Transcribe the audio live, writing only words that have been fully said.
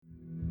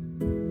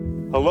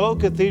Hello,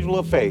 Cathedral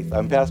of Faith.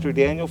 I'm Pastor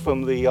Daniel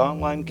from the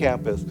online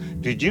campus.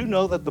 Did you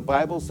know that the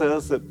Bible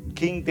says that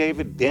King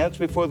David danced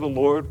before the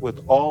Lord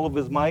with all of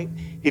his might?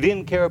 He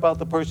didn't care about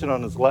the person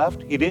on his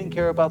left. He didn't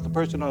care about the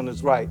person on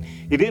his right.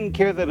 He didn't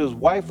care that his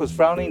wife was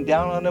frowning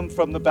down on him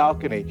from the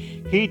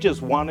balcony. He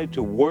just wanted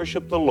to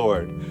worship the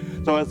Lord.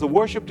 So as the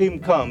worship team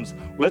comes,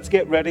 let's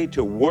get ready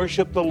to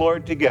worship the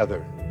Lord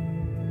together.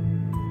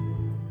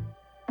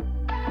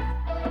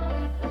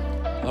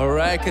 All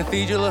right,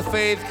 Cathedral of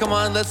Faith, come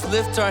on, let's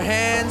lift our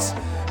hands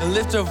and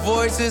lift our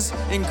voices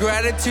in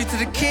gratitude to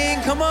the King.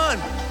 Come on.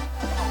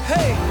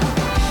 Hey.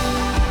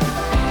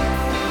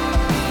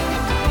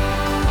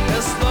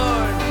 Yes,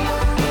 Lord.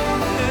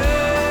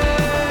 Yeah.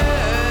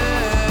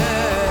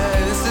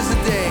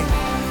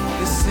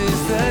 This is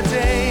the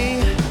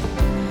day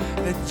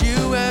that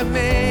you have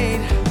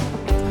made.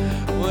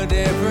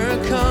 Whatever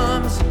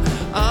comes,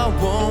 I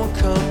won't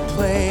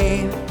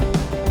complain.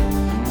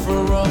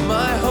 For all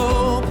my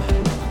hope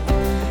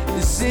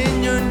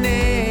in your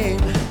name,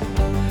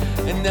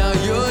 and now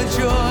your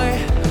joy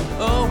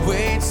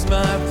awaits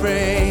my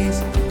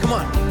praise. Come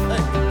on.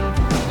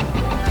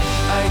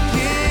 I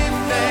give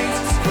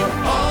thanks for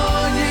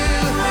all you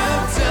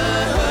have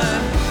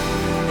done,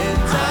 and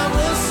I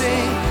will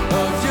sing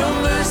of your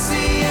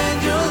mercy and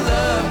your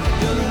love.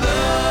 Your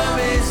love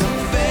is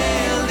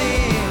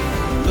unfailing.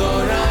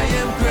 Lord, I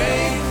am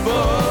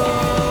grateful.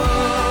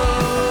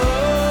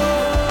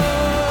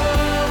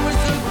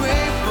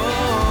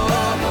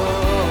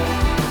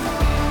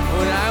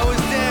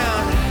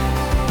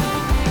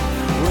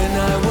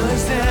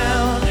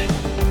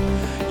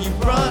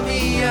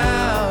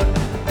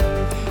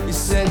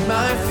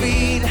 My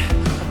feet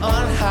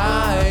on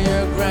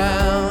higher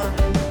ground.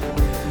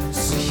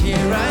 So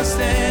here I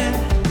stand.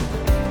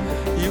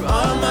 You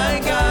are my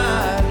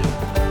God.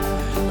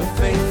 My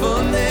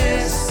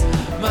faithfulness,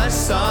 my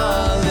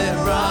solid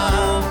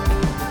rock.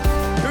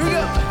 Here we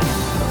go.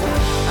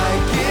 I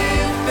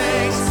give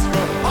thanks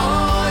for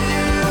all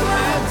you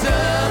have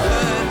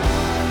done,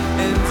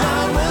 and I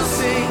will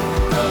sing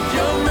of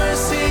your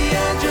mercy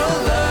and your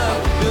love.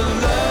 Your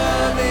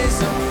love is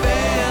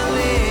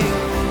unfailing.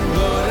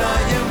 Lord, I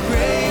am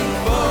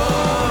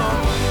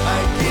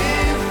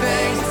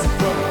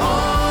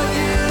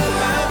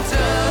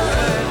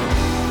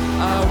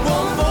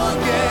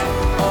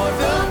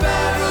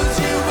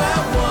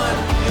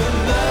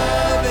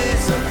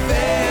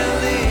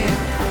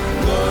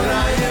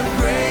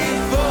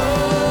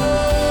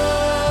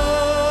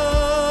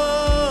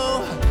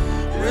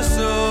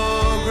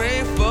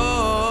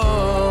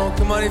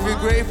if you're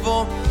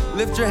grateful,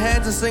 lift your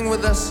hands and sing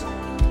with us.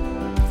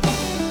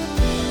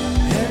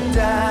 And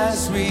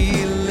as we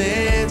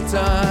lift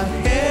our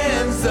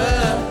hands, the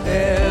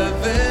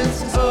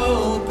heavens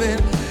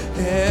open,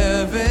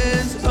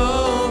 heavens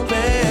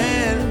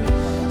open.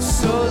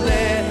 So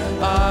let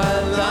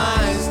our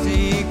lives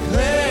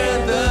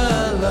declare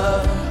the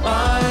love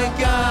our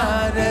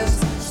God has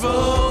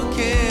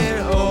spoken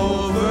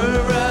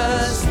over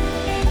us.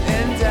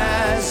 And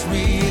as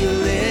we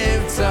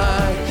lift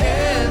our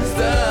hands,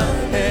 the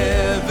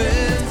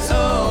heavens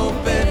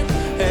open,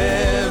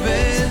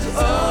 heavens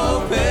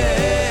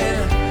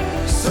open.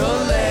 So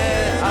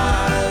let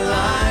our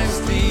lives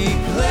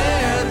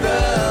declare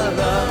the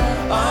love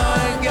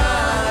our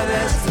God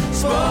has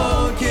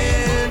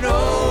spoken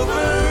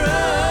over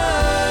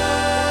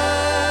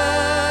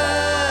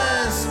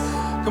us.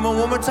 Come on,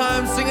 one more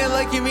time, sing it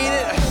like you mean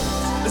it.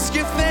 Let's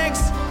give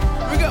thanks.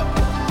 Here we go.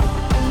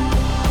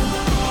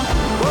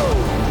 Woo!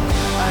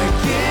 I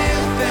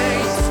give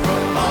thanks for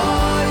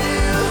all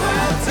you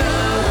have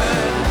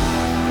done,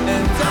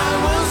 and I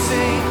will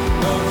sing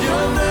of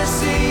your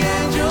mercy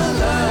and your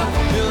love.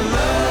 Your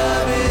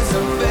love is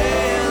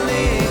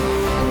unfailing.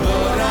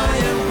 Lord, I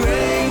am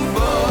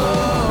grateful.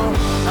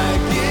 I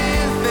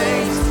give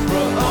thanks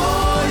for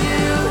all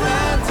you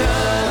have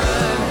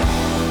done.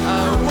 I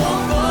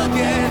won't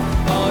forget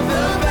all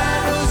the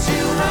battles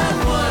you have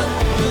won.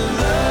 Your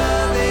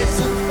love is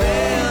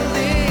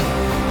unfailing.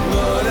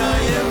 Lord, I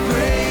am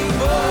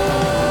grateful.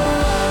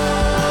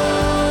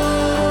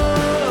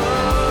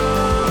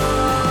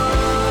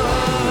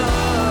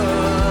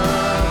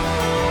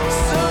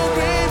 So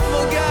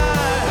grateful,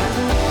 God.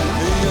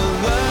 Your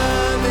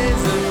love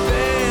is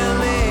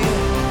unfailing.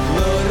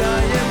 Lord,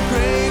 I am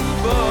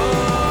grateful.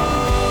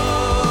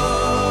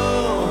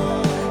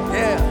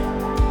 Yeah.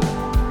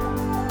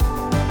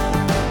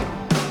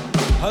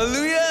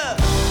 Hallelujah.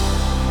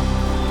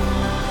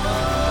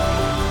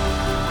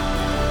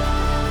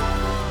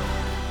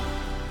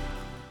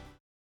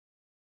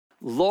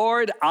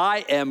 Lord,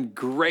 I am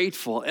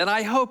grateful, and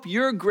I hope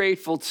you're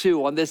grateful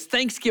too on this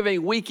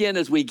Thanksgiving weekend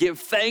as we give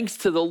thanks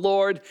to the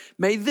Lord.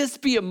 May this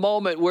be a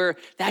moment where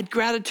that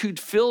gratitude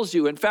fills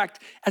you. In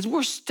fact, as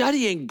we're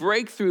studying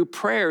breakthrough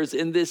prayers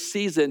in this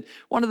season,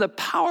 one of the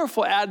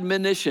powerful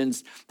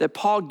admonitions that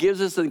Paul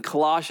gives us in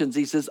Colossians,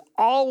 he says,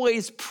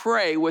 always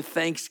pray with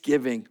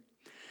thanksgiving.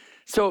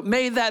 So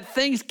may that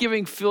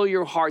thanksgiving fill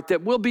your heart,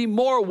 that we'll be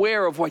more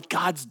aware of what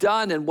God's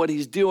done and what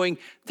he's doing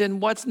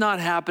than what's not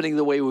happening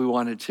the way we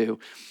want it to.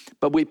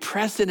 but we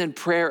press in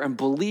prayer and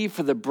believe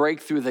for the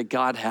breakthrough that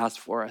God has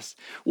for us.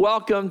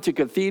 Welcome to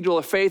Cathedral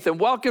of Faith and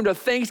welcome to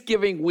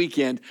Thanksgiving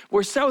weekend.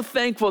 We're so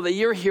thankful that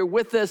you're here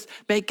with us.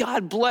 May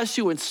God bless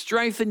you and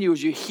strengthen you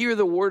as you hear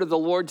the word of the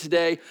Lord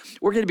today.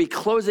 We're going to be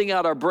closing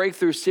out our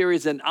breakthrough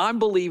series, and I'm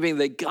believing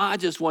that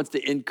God just wants to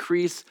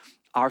increase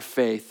our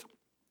faith.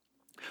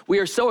 We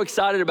are so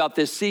excited about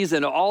this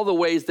season, all the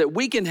ways that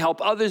we can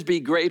help others be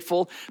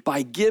grateful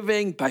by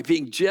giving, by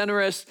being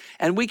generous,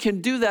 and we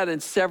can do that in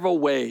several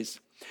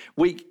ways.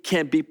 We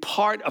can be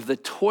part of the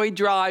toy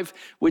drive,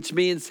 which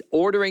means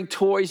ordering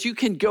toys. You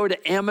can go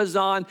to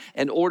Amazon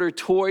and order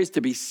toys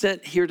to be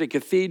sent here to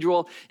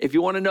Cathedral. If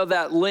you want to know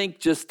that link,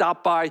 just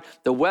stop by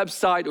the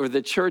website or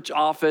the church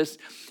office.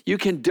 You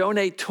can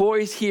donate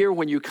toys here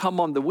when you come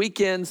on the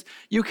weekends.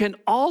 You can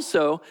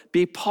also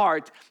be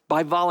part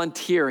by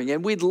volunteering,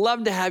 and we'd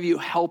love to have you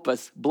help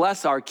us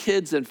bless our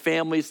kids and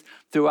families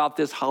throughout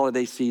this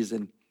holiday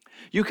season.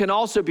 You can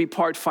also be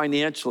part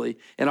financially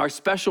in our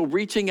special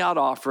Reaching Out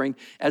offering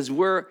as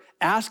we're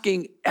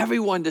asking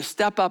everyone to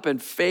step up in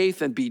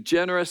faith and be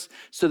generous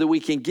so that we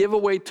can give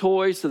away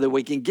toys, so that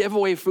we can give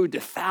away food to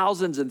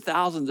thousands and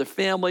thousands of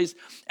families,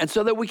 and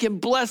so that we can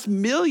bless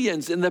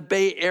millions in the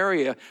Bay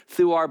Area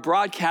through our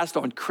broadcast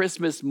on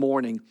Christmas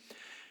morning.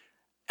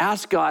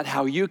 Ask God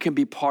how you can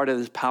be part of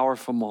this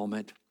powerful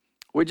moment.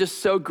 We're just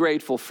so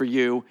grateful for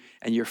you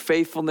and your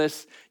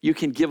faithfulness. You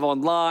can give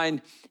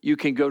online. You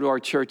can go to our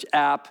church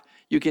app.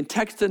 You can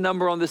text the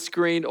number on the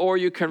screen, or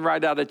you can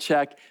write out a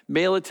check,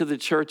 mail it to the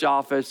church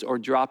office, or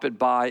drop it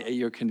by at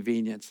your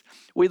convenience.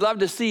 We'd love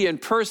to see you in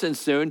person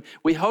soon.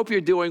 We hope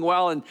you're doing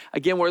well. And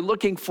again, we're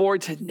looking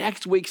forward to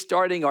next week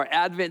starting our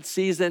Advent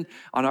season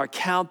on our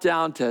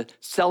countdown to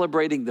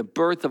celebrating the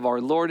birth of our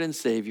Lord and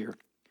Savior.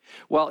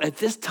 Well, at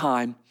this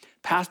time,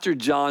 Pastor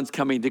John's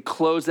coming to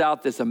close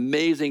out this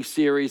amazing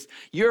series.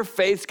 Your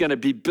faith's going to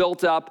be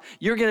built up.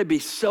 You're going to be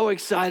so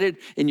excited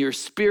in your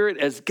spirit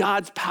as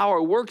God's power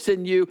works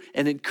in you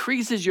and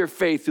increases your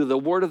faith through the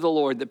word of the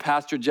Lord that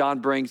Pastor John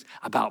brings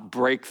about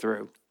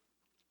breakthrough.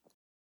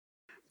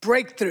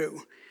 Breakthrough.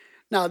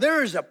 Now,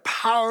 there is a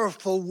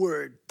powerful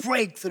word,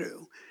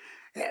 breakthrough.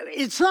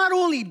 It's not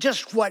only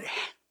just what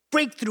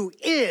breakthrough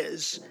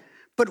is,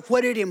 but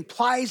what it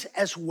implies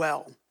as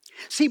well.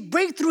 See,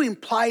 breakthrough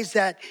implies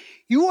that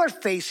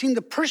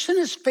the person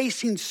is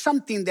facing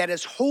something that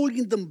is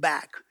holding them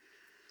back,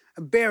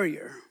 a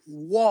barrier,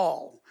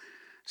 wall,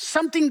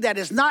 something that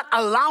is not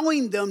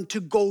allowing them to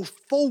go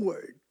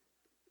forward,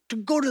 to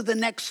go to the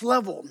next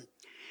level.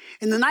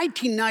 In the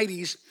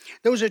 1990s,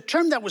 there was a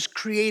term that was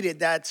created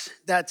that's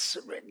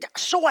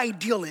so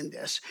ideal in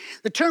this.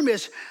 The term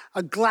is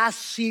a glass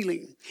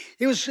ceiling.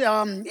 It was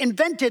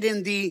invented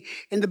in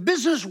the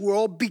business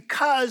world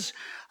because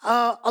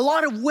a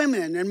lot of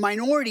women and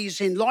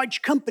minorities in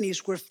large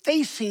companies were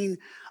facing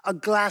a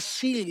glass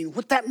ceiling.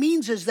 What that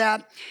means is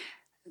that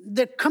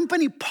the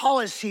company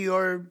policy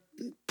or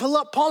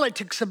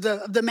politics of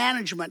the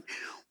management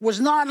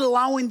was not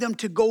allowing them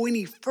to go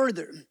any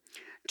further,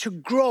 to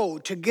grow,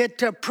 to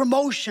get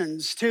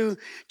promotions, to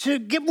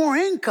get more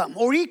income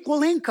or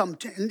equal income,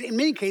 in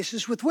many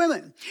cases with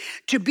women,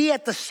 to be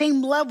at the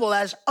same level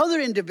as other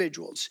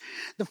individuals.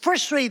 The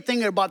frustrating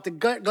thing about the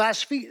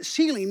glass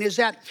ceiling is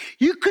that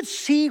you could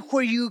see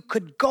where you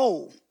could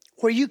go,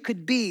 where you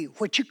could be,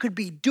 what you could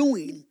be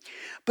doing,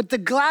 but the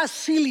glass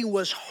ceiling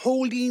was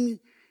holding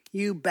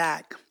you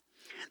back.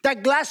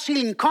 That glass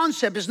ceiling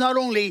concept is not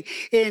only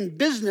in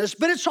business,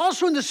 but it's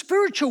also in the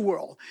spiritual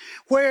world,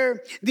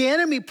 where the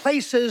enemy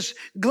places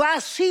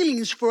glass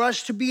ceilings for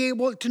us to be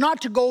able to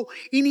not to go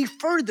any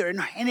further, and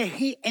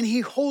he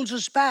holds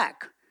us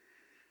back.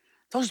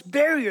 Those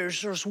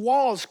barriers, those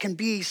walls can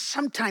be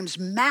sometimes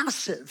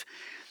massive,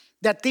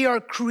 that they are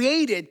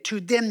created to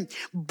then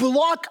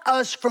block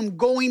us from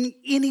going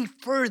any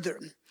further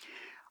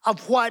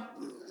of what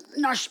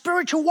in our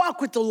spiritual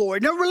walk with the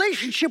Lord, in our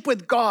relationship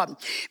with God,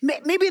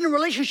 maybe in a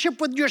relationship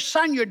with your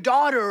son, your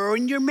daughter, or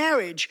in your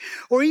marriage,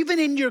 or even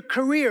in your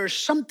career,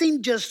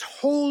 something just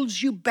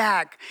holds you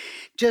back.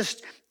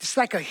 It's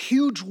like a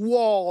huge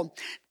wall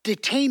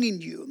detaining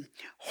you,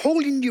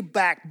 holding you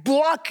back,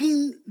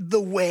 blocking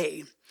the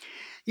way.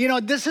 You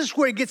know, this is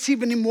where it gets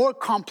even more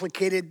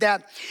complicated,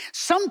 that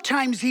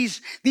sometimes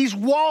these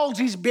walls,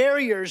 these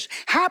barriers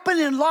happen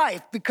in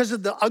life because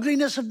of the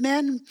ugliness of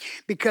men,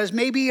 because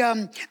maybe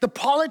the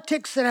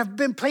politics that have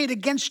been played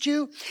against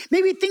you,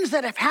 maybe things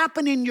that have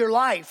happened in your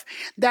life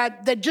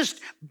that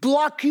just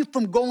block you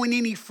from going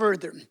any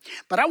further.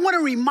 But I want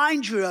to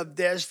remind you of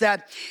this,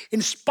 that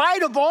in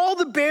spite of all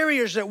the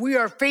barriers that we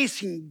are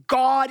facing,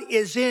 God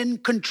is in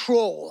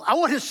control. I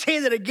want to say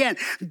that again.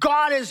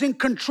 God is in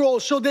control.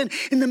 So then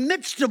in the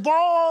midst of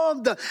all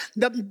the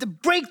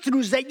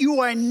breakthroughs that you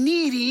are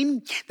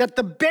needing, that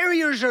the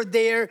barriers are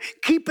there,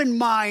 keep in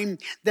mind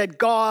that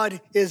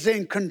God is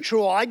in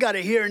control. I got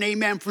to hear an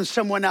amen from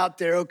someone out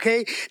there,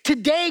 okay?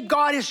 Today,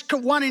 God is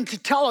wanting to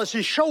tell us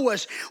and show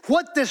us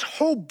what this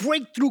whole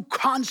breakthrough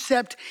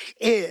concept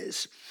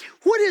is.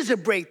 What is a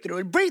breakthrough?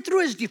 A breakthrough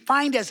is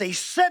defined as a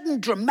sudden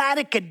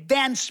dramatic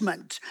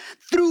advancement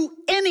through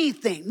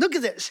anything. Look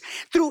at this.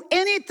 Through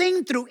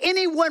anything, through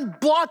anyone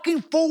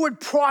blocking forward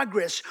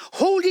progress,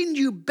 holding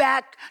you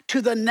back to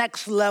the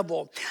next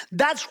level.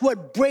 That's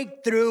what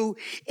breakthrough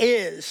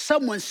is.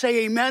 Someone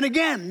say amen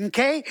again,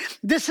 okay?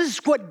 This is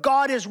what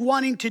God is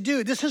wanting to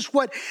do. This is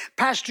what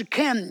Pastor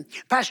Ken,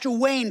 Pastor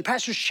Wayne,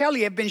 Pastor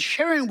Shelley have been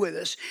sharing with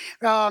us,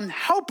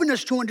 helping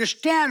us to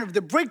understand of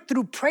the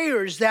breakthrough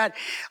prayers that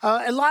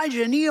Elijah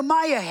and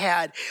Nehemiah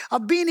had,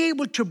 of being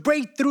able to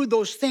break through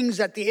those things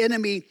that the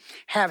enemy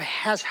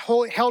has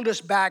held us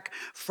back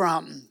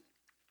from.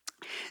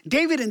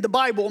 David in the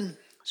Bible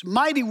is a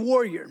mighty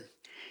warrior.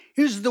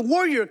 He was the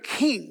warrior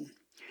king.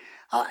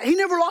 He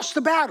never lost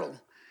a battle.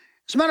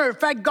 As a matter of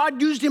fact, God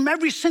used him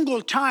every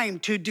single time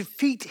to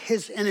defeat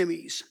his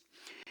enemies.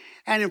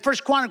 And in 1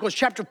 Chronicles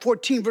chapter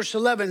 14, verse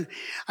 11,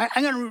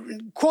 I'm going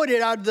to quote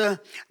it out of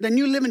the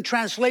New Living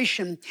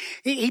Translation.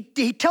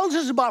 He tells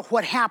us about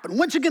what happened.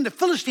 Once again, the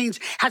Philistines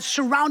had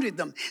surrounded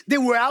them. They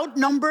were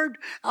outnumbered.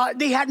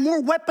 They had more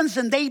weapons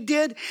than they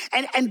did.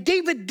 And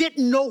David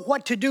didn't know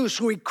what to do,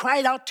 so he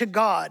cried out to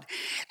God.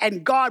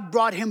 And God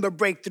brought him a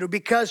breakthrough,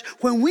 because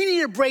when we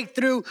need a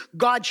breakthrough,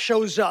 God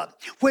shows up.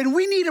 When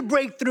we need a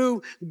breakthrough,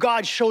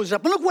 God shows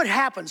up. And look what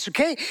happens,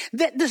 okay?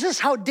 This is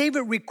how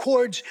David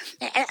records.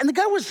 And the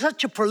guy was such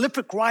a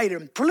prolific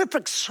writer,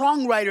 prolific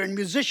songwriter and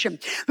musician.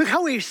 Look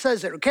how he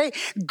says it, okay?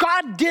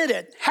 God did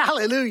it.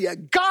 Hallelujah.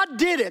 God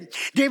did it.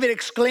 David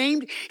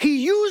exclaimed.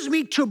 He used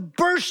me to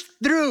burst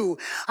through.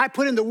 I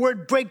put in the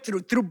word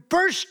breakthrough. To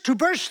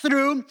burst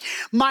through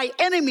my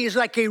enemies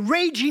like a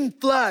raging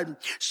flood.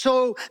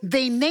 So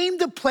they named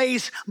the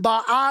place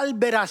Baal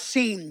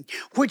Berasim,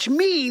 which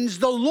means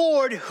the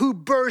Lord who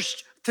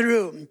burst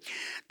through.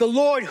 The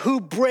Lord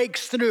who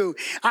breaks through.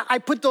 I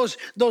put those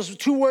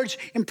two words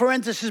in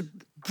parentheses,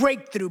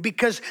 breakthrough,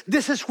 because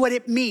this is what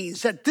it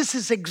means, that this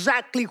is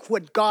exactly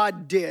what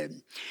God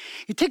did.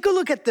 You take a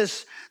look at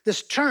this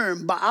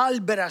term, Baal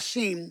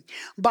Berasim.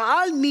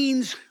 Baal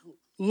means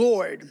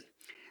Lord.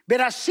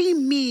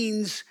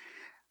 Berasim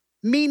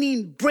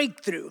meaning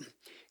breakthrough.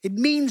 It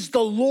means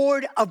the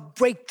Lord of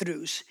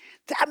breakthroughs.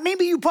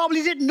 Maybe you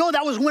probably didn't know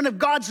that was one of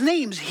God's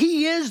names.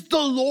 He is the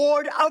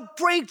Lord of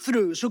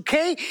breakthroughs,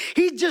 okay?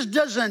 He just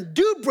doesn't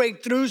do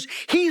breakthroughs.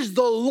 He's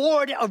the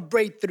Lord of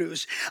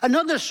breakthroughs.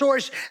 Another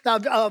source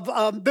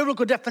of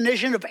biblical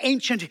definition of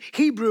ancient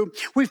Hebrew,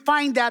 we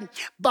find that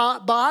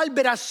Baal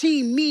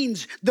Berasim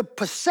means the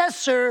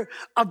possessor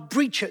of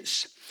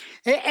breaches.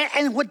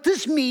 And what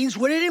this means,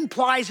 what it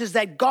implies, is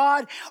that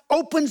God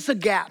opens the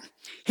gap.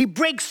 He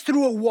breaks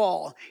through a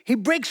wall. He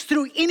breaks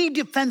through any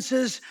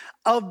defenses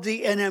of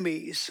the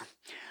enemies.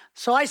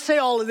 So I say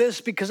all of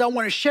this because I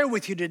want to share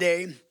with you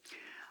today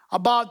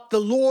about the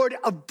Lord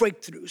of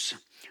breakthroughs.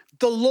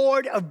 The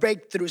Lord of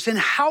breakthroughs and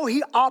how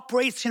he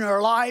operates in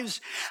our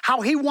lives,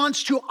 how he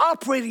wants to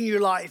operate in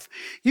your life.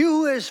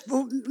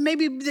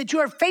 Maybe that you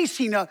are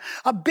facing a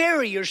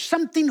barrier,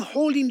 something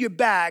holding you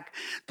back.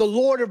 The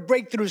Lord of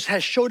breakthroughs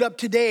has showed up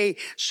today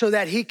so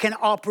that he can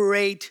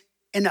operate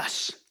in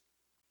us.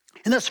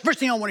 And that's the first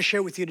thing I want to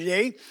share with you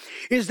today,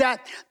 is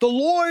that the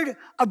Lord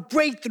of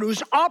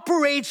breakthroughs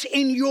operates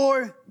in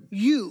your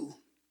you.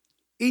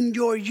 In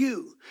your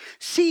you.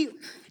 See,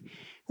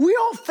 we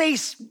all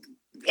face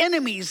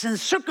enemies and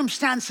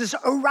circumstances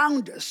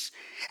around us.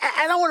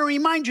 And I want to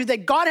remind you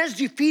that God has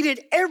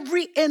defeated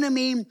every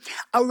enemy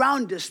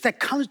around us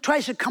that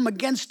tries to come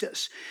against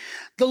us.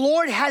 The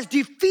Lord has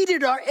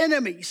defeated our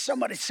enemies.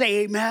 Somebody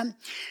say amen.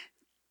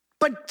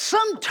 But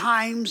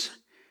sometimes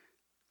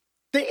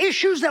the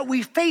issues that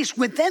we face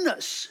within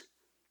us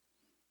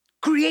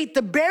create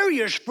the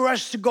barriers for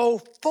us to go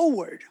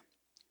forward.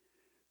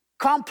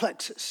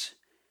 Complexes,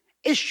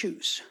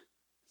 issues,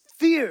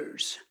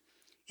 fears,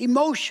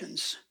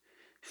 emotions,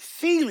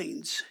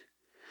 feelings,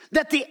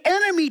 that the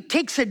enemy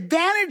takes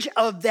advantage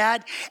of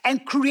that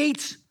and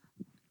creates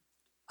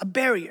a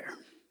barrier,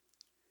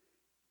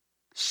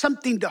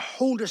 something to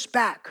hold us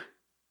back.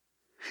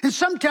 And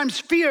sometimes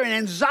fear and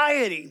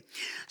anxiety,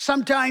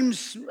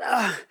 sometimes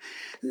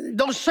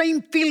those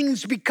same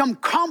feelings become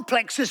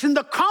complexes, and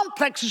the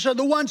complexes are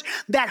the ones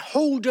that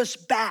hold us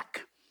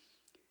back.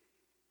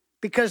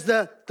 Because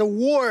the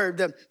war,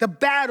 the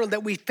battle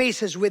that we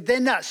face is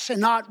within us and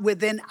not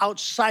within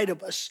outside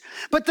of us.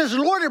 But this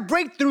Lord of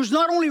breakthroughs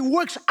not only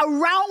works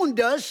around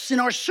us in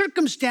our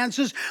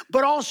circumstances,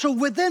 but also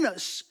within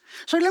us.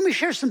 So let me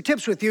share some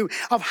tips with you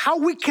of how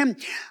we can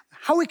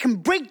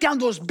break down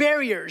those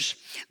barriers,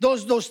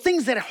 those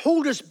things that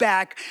hold us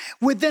back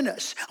within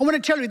us. I want to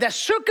tell you that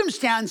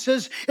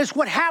circumstances is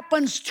what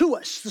happens to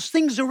us, those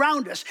things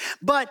around us.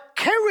 But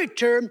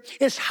character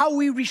is how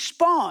we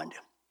respond.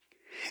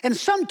 And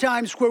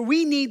sometimes where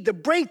we need the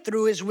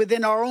breakthrough is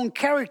within our own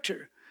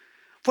character,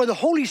 for the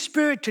Holy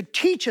Spirit to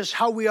teach us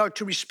how we are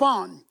to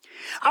respond.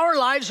 Our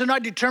lives are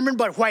not determined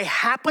by what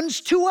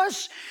happens to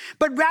us,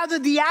 but rather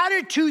the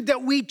attitude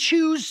that we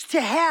choose to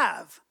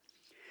have.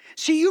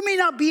 See, you may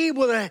not be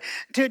able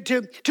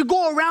to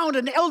go around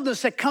an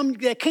illness that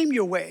came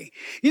your way.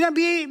 You not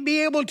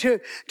be able to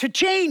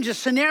change a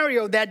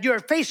scenario that you're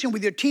facing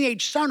with your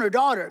teenage son or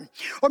daughter,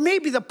 or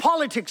maybe the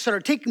politics that are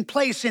taking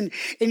place in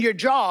your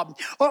job,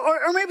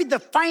 or maybe the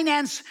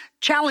finance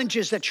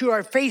challenges that you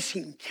are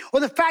facing, or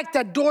the fact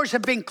that doors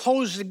have been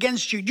closed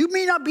against you. You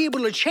may not be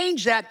able to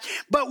change that,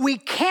 but we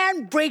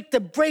can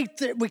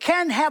we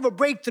can have a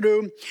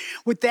breakthrough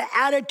with the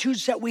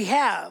attitudes that we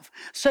have,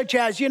 such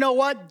as, you know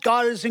what,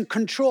 God is in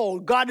control.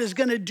 God is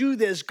going to do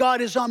this.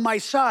 God is on my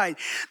side.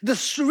 The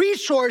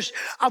resource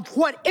of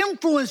what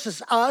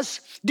influences us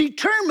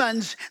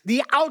determines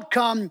the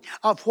outcome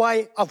of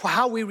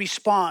how we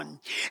respond.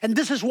 And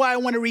this is why I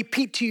want to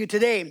repeat to you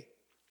today.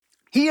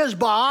 He is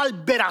Baal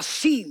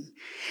Berasim.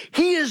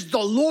 He is the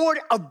Lord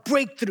of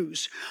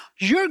breakthroughs.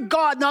 Your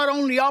God not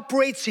only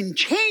operates in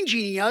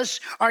changing us,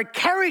 our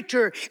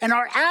character and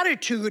our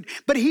attitude,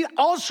 but he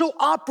also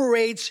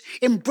operates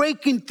in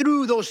breaking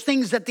through those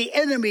things that the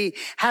enemy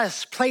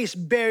has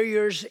placed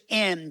barriers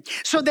in.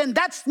 So then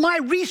that's my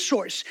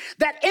resource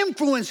that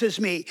influences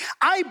me.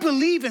 I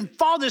believe in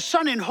Father,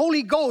 Son, and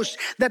Holy Ghost,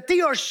 that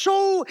they're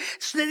so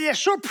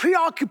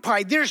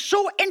preoccupied. They're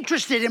so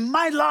interested in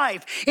my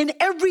life, in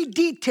every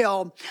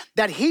detail,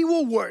 that he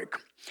will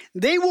work.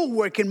 They will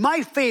work in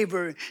my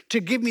favor to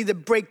give me the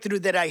breakthrough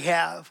that I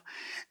have.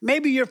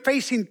 Maybe you're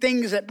facing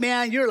things that,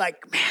 man, you're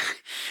like, man,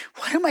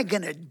 what am I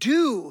going to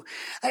do?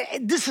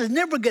 This is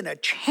never going to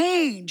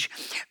change.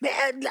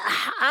 Man,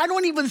 I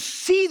don't even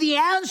see the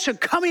answer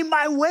coming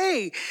my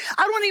way.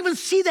 I don't even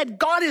see that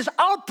God is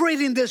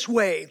operating this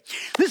way.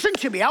 Listen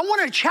to me. I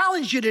want to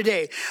challenge you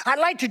today. I'd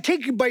like to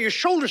take you by your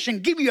shoulders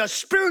and give you a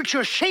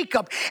spiritual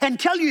shakeup and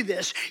tell you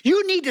this.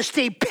 You need to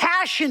stay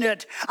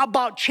passionate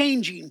about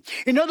changing.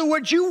 In other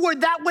words, you were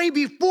that way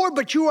before,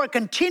 but you are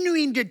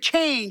continuing to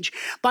change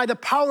by the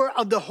power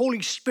of the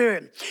Holy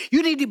Spirit.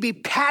 You need to be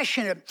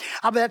passionate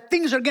about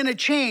things are going to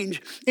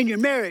change in your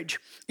marriage,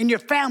 in your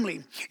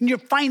family, in your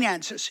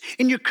finances,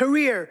 in your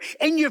career,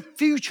 in your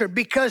future,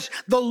 because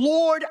the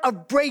Lord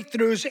of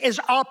breakthroughs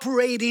is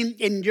operating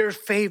in your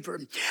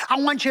favor.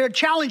 I want you to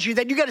challenge you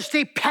that you got to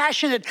stay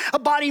passionate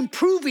about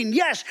improving.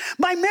 Yes,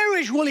 my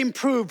marriage will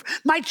improve.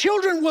 My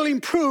children will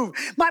improve.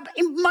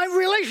 My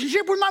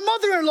relationship with my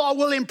mother-in-law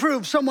will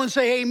improve. Someone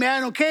say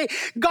amen, okay?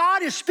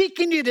 God is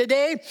speaking to you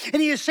today,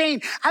 and he is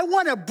saying, I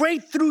want to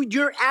break through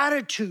your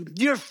attitude,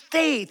 your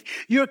faith,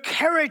 your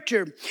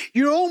character,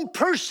 your own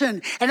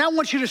person, and I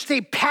want you to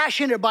stay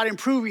passionate about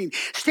improving.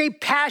 Stay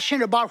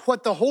passionate about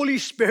what the Holy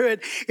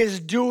Spirit is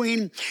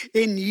doing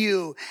in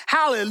you.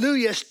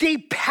 Hallelujah. Stay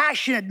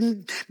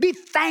passionate. Be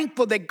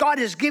thankful that God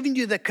has given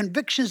you the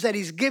convictions that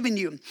he's given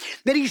you,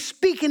 that he's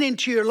speaking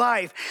into your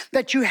life,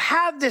 that you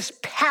have this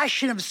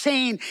passion of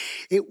saying,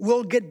 it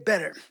will get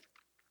better.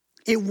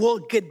 It will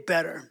get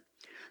better.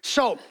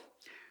 So,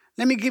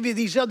 let me give you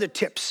these other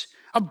tips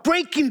of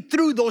breaking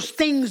through those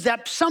things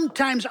that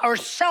sometimes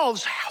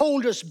ourselves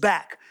hold us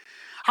back.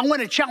 I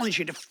want to challenge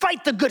you to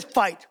fight the good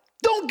fight.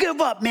 Don't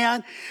give up,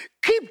 man.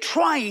 Keep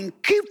trying,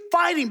 keep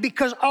fighting,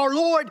 because our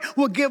Lord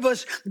will give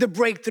us the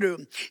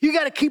breakthrough. You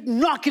got to keep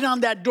knocking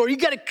on that door. You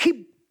got to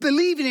keep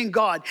believing in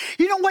God.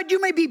 You know what? You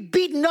may be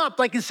beaten up,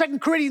 like in 2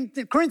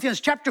 Corinthians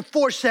chapter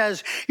 4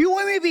 says, you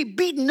may be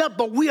beaten up,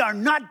 but we are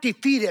not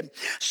defeated.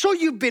 So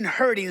you've been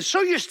hurting. So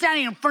you're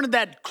standing in front of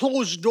that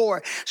closed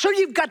door. So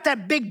you've got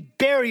that big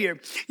barrier.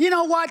 You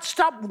know what?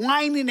 Stop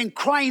whining and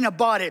crying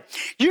about it.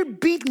 You're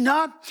beaten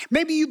up.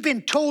 Maybe you've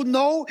been told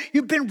no.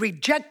 You've been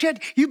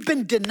rejected. You've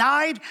been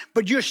denied,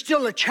 but you're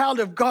still a child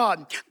of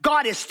God.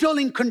 God is still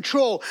in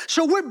control.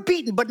 So we're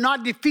beaten, but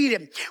not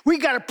defeated. We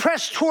got to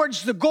press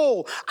towards the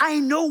goal. I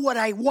know what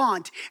I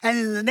want, and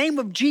in the name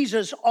of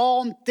Jesus,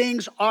 all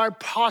things are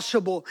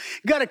possible.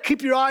 You got to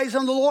keep your eyes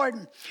on the Lord.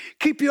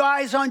 Keep your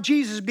eyes on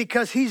Jesus,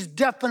 because he's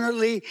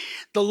definitely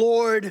the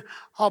Lord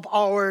of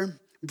our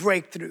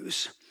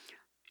breakthroughs.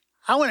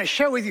 I want to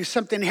share with you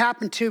something that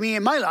happened to me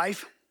in my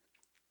life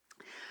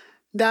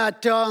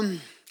that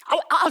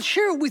I'll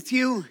share with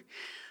you,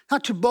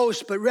 not to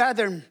boast, but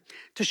rather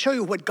to show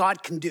you what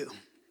God can do.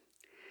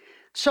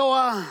 So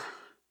I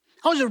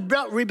was a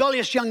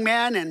rebellious young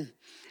man, and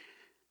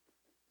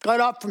got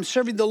up from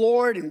serving the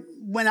Lord and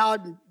went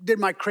out and did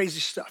my crazy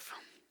stuff.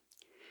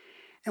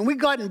 And we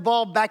got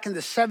involved back in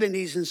the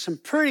 70s in some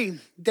pretty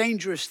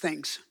dangerous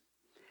things.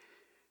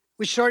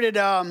 We started,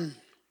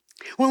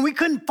 when we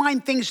couldn't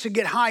find things to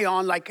get high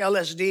on, like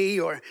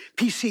LSD or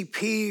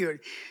PCP or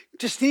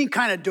just any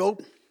kind of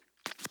dope,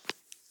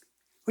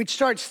 we'd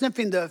start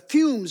sniffing the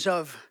fumes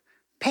of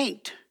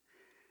paint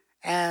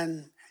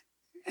and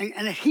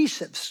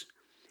adhesives.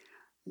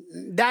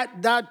 That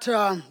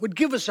would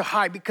give us a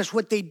high, because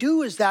what they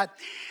do is that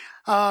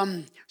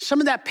some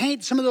of that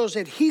paint, some of those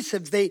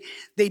adhesives,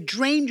 they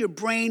drain your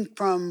brain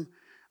from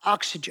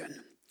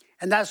oxygen,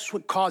 and that's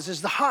what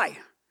causes the high.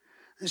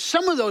 And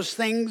some of those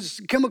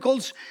things,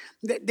 chemicals,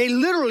 they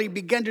literally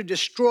begin to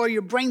destroy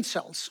your brain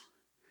cells.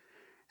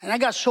 And I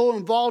got so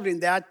involved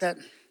in that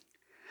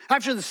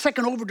after the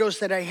second overdose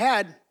that I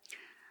had,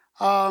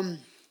 I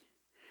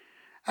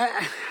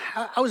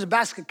was a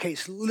basket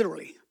case,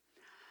 literally.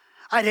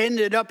 I'd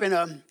ended up in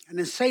an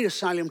insane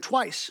asylum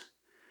twice.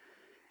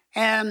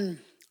 And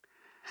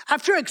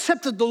after I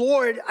accepted the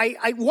Lord,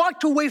 I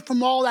walked away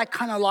from all that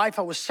kind of life.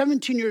 I was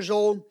 17 years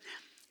old,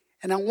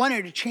 and I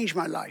wanted to change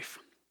my life.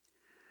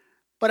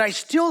 But I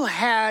still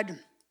had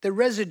the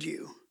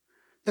residue,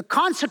 the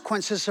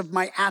consequences of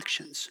my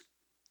actions.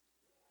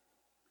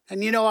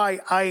 And you know,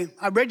 I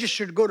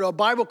registered to go to a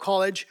Bible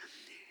college,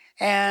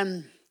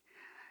 and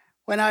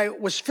when I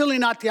was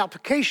filling out the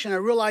application, I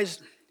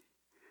realized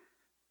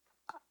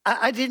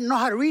I didn't know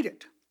how to read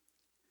it.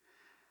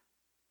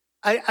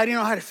 I didn't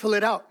know how to fill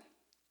it out.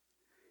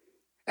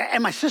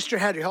 And my sister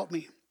had to help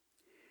me.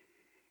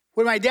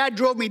 When my dad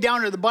drove me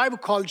down to the Bible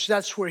college,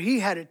 that's where he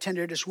had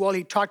attended as well.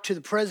 He talked to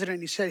the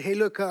president. He said, hey,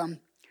 look,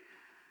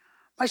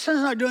 my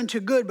son's not doing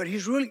too good, but he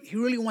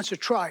really wants to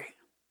try.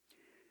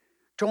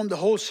 Told him the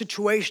whole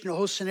situation, the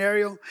whole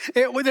scenario.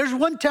 There's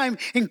one time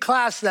in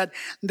class that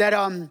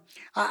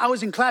I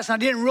was in class and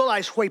I didn't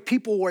realize why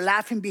people were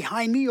laughing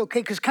behind me, okay?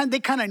 Because they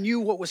kind of knew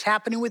what was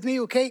happening with me,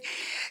 okay?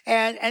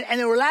 And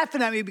they were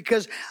laughing at me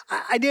because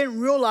I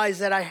didn't realize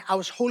that I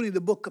was holding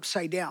the book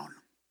upside down.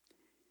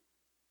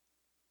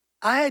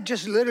 I had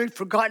just literally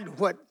forgotten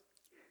what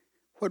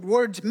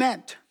words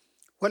meant,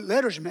 what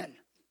letters meant.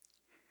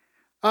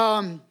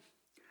 I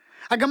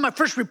got my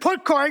first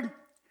report card,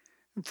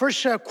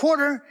 first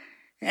quarter,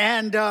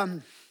 and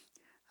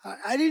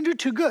I didn't do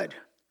too good.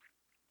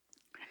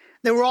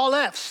 They were all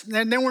F's.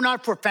 And they were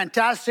not for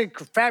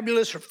fantastic or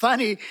fabulous or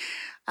funny.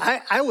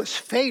 I was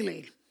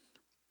failing.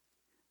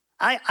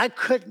 I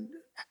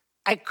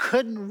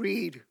couldn't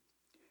read.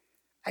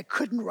 I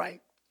couldn't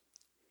write.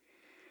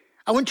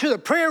 I went to the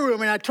prayer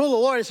room and I told the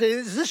Lord, I said,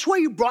 is this why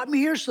you brought me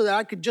here so that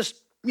I could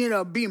just,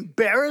 be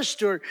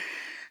embarrassed or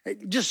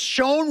just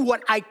shown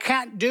what I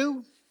can't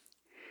do?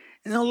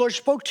 And the Lord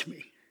spoke to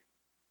me.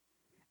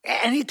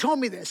 And he told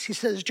me this. He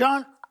says,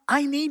 John,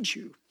 I need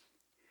you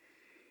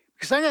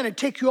because I'm going to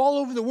take you all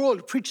over the world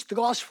to preach the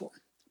gospel.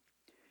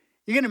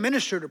 You're going to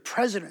minister to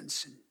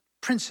presidents and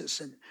princes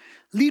and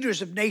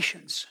leaders of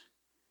nations.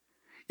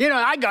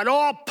 I got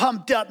all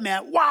pumped up,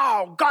 man.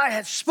 Wow, God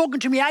had spoken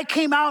to me. I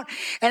came out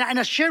and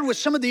I shared with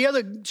some of the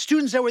other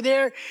students that were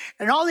there,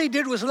 and all they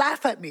did was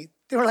laugh at me.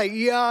 They were like,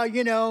 yeah,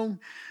 you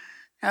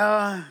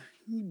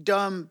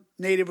dumb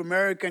Native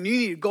American, you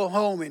need to go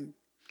home and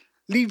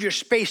leave your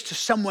space to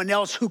someone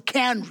else who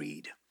can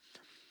read.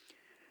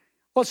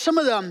 Well, some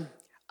of the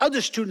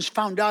other students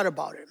found out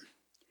about it.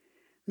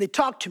 They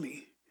talked to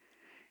me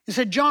and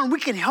said, John, we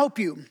can help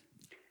you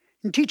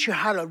and teach you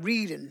how to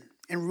read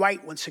and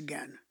write once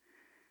again.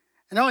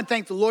 And I want to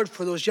thank the Lord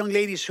for those young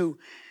ladies who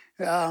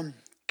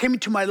came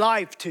into my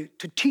life to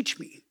teach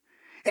me.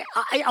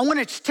 I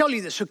want to tell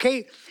you this,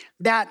 okay,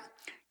 that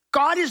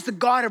God is the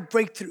God of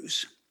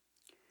breakthroughs.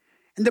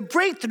 And the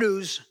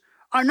breakthroughs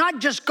are not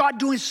just God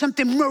doing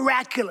something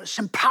miraculous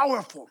and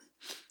powerful.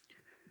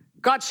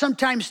 God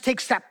sometimes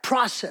takes that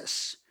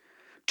process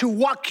to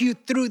walk you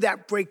through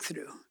that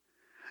breakthrough.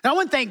 And I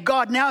want to thank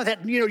God now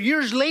that,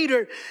 years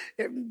later,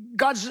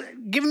 God's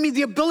given me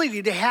the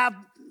ability to have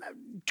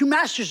 2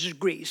 master's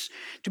degrees,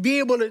 to be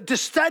able to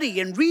study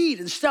and read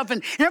and stuff.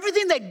 And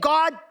everything that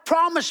God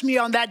promised me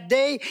on that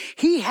day,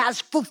 he has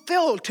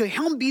fulfilled. To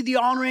him be the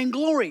honor and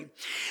glory.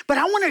 But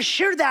I want to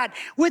share that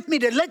with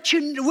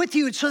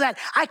you so that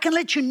I can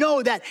let you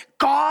know that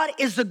God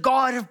is the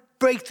God of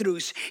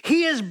breakthroughs.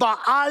 He is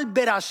Baal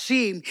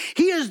Berasim.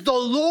 He is the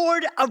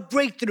Lord of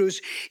breakthroughs.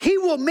 He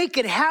will make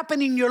it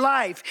happen in your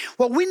life.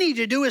 What we need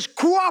to do is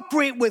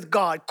cooperate with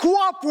God,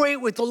 cooperate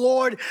with the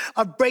Lord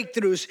of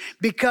breakthroughs,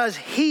 because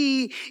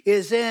he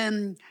is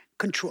in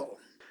control.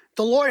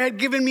 The Lord had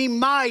given me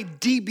my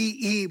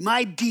DBE,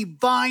 my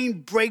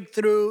divine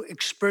breakthrough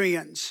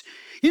experience.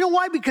 You know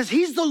why? Because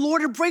he's the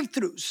Lord of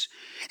breakthroughs.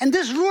 And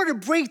this Lord of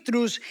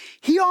breakthroughs,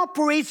 he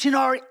operates in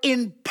our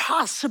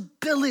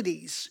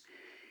impossibilities.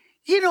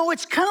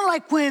 It's kind of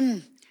like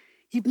when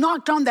you've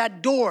knocked on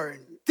that door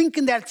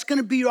thinking that it's going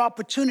to be your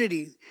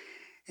opportunity,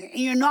 and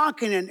you're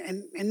knocking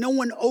and no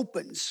one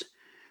opens.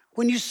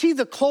 When you see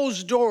the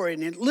closed door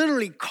and it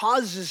literally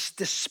causes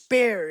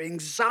despair,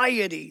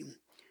 anxiety,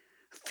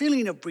 a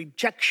feeling of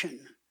rejection,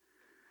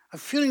 a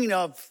feeling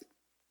of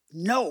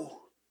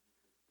no.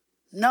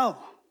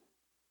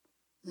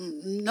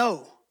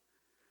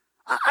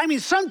 I mean,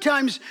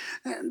 sometimes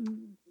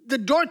the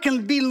door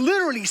can be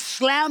literally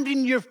slammed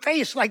in your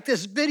face, like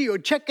this video.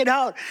 Check it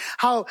out,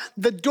 how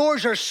the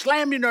doors are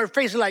slammed in our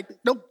face, like,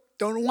 nope,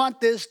 don't want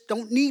this,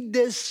 don't need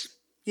this,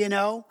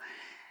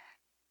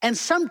 And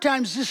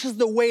sometimes this is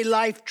the way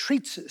life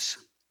treats us.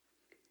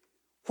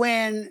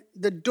 When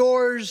the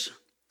doors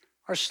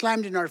are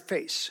slammed in our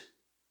face.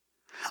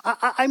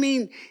 I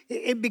mean,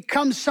 it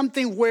becomes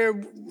something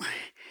where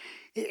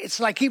it's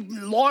like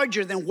even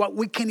larger than what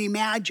we can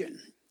imagine.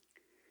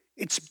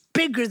 It's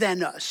bigger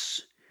than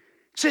us.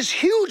 It's this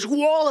huge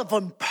wall of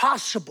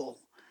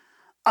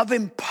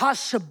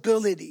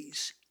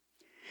impossibilities.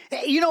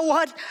 You know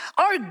what?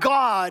 Our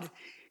God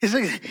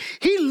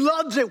he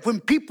loves it when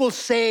people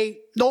say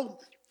no.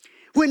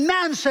 When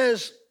man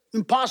says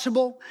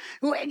impossible.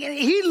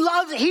 He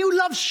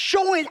loves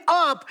showing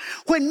up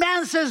when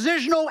man says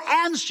there's no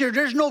answer,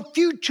 there's no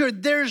future,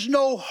 there's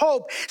no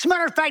hope. As a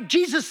matter of fact,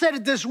 Jesus said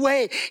it this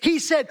way. He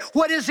said,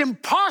 what is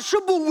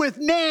impossible with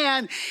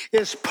man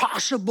is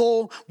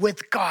possible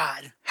with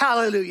God.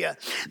 Hallelujah.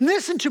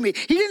 Listen to me.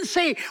 He didn't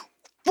say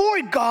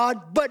for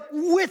God, but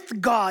with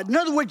God. In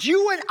other words,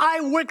 you and I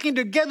working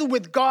together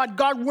with God,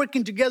 God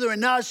working together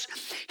in us.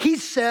 He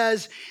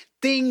says,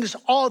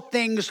 all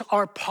things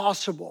are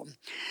possible.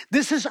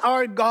 This is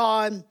our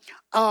God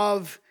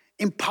of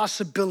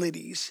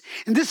impossibilities.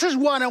 And this is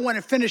what I want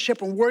to finish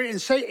up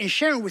and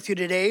sharing with you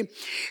today,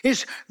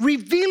 is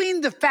revealing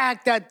the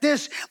fact that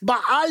this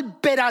Baal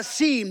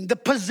Perasim, the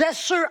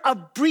possessor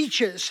of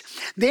breaches,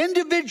 the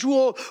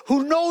individual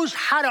who knows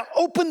how to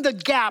open the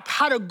gap,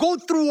 how to go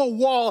through a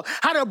wall,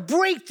 how to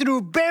break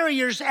through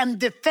barriers and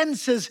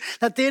defenses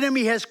that the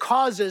enemy has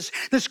caused us.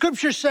 The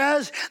scripture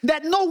says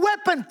that no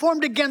weapon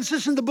formed against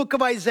us in the book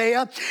of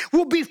Isaiah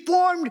will be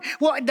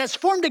that's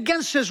formed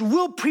against us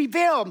will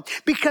prevail,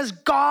 because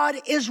God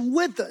is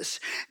with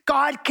us.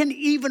 God can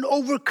even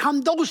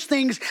overcome those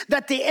things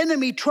that the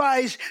enemy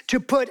tries to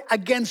put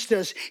against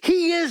us.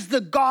 He is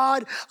the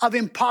God of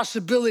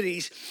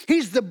impossibilities.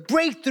 He's the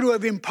breakthrough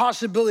of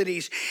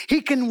impossibilities.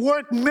 He can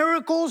work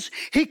miracles.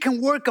 He can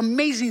work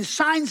amazing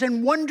signs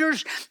and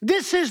wonders.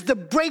 This is the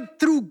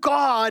breakthrough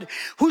God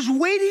who's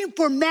waiting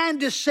for man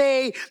to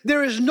say,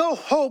 there is no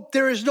hope,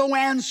 there is no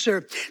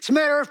answer. As a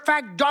matter of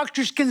fact,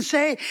 doctors can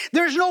say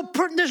there's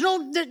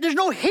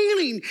no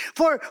healing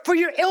for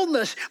your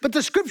illness. But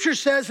the scripture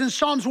says in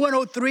Psalms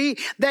 103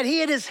 that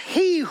it is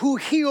he who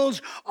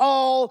heals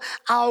all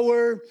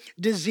our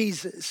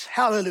diseases.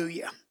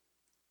 Hallelujah.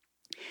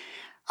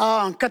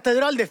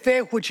 Catedral de Fe,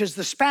 which is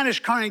the Spanish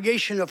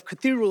congregation of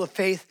Cathedral of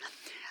Faith,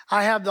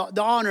 I have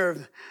the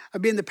honor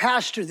of being the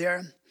pastor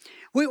there.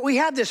 We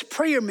have this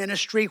prayer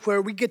ministry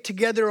where we get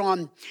together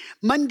on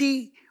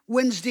Monday,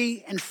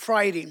 Wednesday, and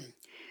Friday.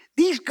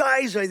 These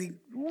guys are the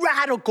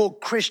radical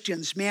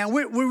Christians, man.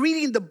 We're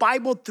reading the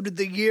Bible through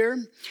the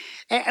year,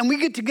 and we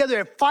get together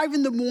at 5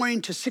 in the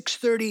morning to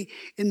 6:30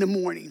 in the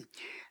morning.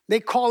 They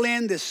call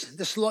in this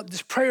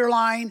prayer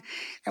line,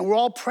 and we're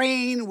all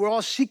praying. We're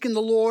all seeking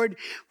the Lord.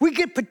 We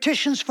get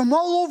petitions from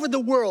all over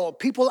the world,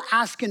 people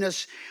asking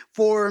us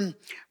for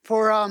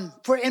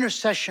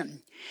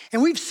intercession.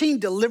 And we've seen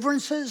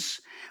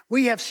deliverances.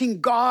 We have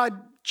seen God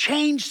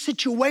change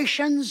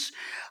situations.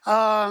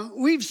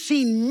 We've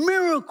seen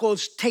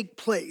miracles take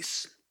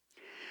place.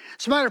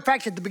 As a matter of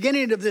fact, at the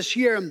beginning of this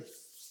year,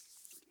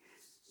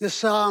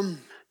 this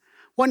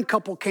one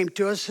couple came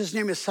to us. His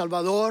name is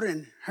Salvador,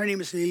 and her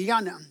name is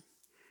Liliana.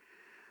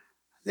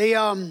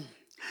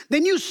 They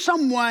knew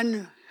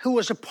someone who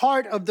was a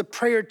part of the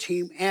prayer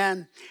team,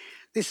 and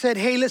they said,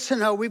 hey,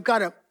 listen, we've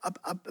got a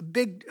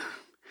big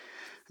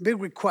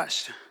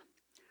request.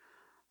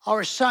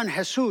 Our son,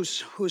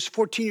 Jesus, who's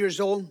 14 years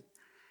old,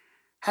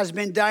 has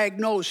been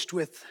diagnosed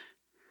with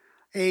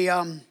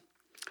a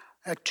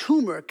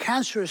tumor, a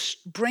cancerous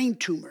brain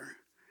tumor.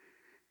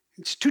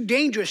 It's too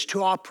dangerous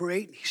to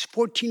operate. He's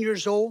 14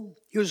 years old.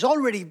 He was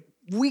already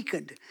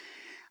weakened.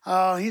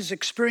 He's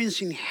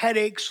experiencing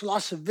headaches,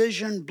 loss of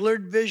vision,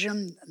 blurred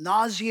vision,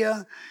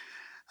 nausea.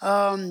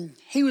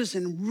 He was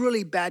in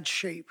really bad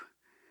shape.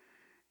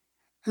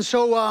 And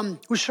so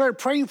we started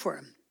praying for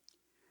him.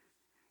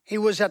 He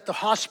was at the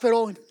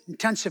hospital,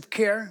 intensive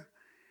care.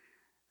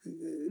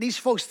 These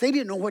folks, they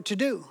didn't know what to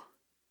do.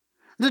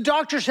 The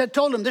doctors had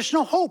told him, there's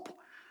no hope.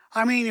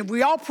 I mean, if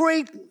we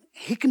operate,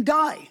 he can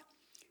die.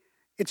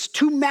 It's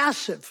too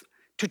massive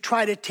to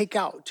try to take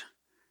out.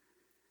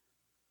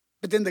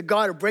 But then the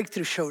God of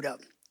breakthrough showed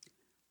up.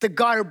 The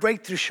God of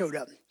breakthrough showed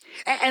up.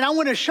 And I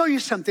want to show you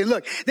something.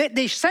 Look,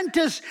 they sent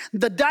us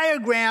the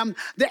diagram,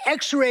 the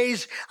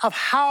x-rays of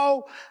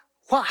how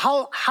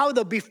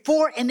the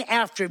before and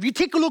after. If you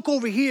take a look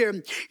over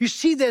here, you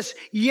see this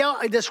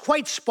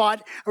white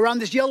spot around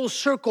this yellow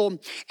circle,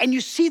 and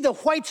you see the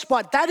white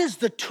spot. That is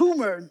the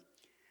tumor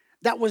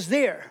that was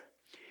there.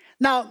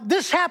 Now,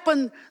 this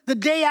happened the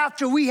day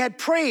after we had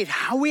prayed,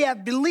 how we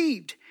have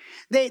believed.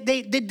 They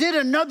did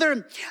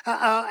another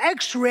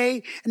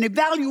x-ray, an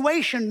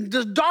evaluation.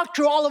 The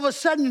doctor all of a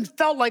sudden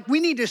felt like we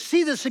need to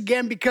see this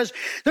again because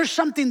there's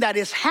something that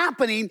is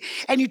happening.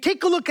 And you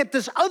take a look at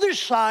this other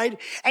side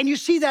and you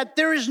see that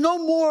there is no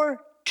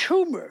more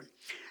tumor.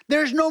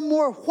 There's no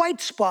more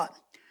white spot.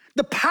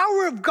 The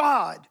power of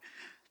God,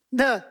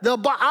 the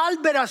Baal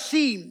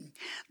Perasim,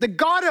 the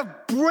God of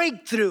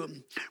breakthrough,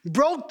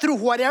 broke through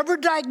whatever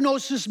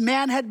diagnosis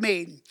man had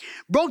made,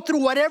 broke through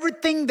whatever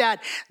thing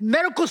that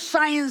medical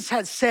science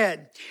had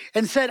said,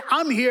 and said,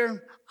 I'm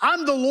here,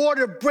 I'm the Lord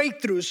of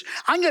breakthroughs.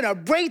 I'm going to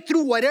break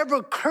through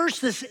whatever curse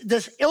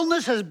this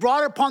illness has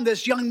brought upon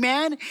this young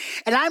man,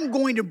 and I'm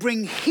going to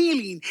bring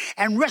healing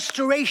and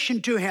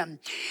restoration to him.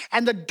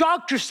 And the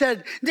doctor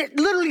said, they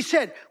literally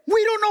said,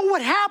 we don't know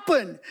what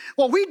happened.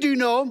 Well, we do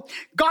know.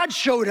 God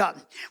showed up.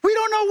 We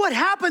don't know what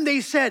happened,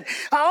 they said.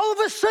 All of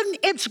a sudden,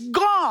 it's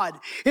gone.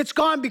 It's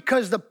gone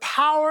because the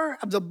power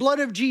of the blood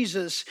of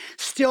Jesus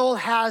still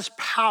has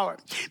power.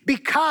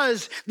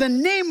 Because the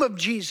name of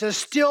Jesus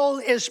still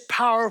is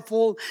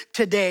powerful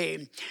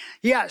today.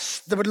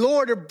 Yes, the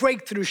Lord of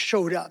breakthroughs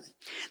showed up.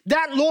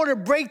 That Lord of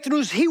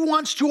breakthroughs, he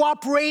wants to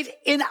operate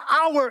in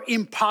our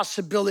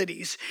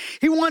impossibilities.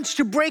 He wants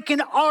to break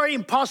in our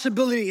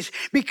impossibilities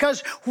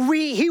because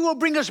he will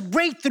bring us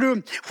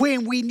breakthrough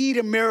when we need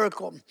a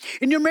miracle.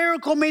 And your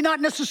miracle may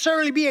not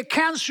necessarily be a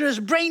cancerous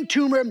brain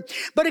tumor,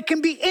 but it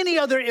can be any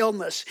other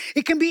illness.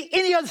 It can be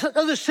any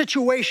other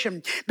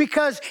situation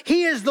because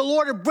he is the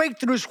Lord of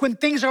breakthroughs when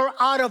things are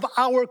out of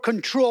our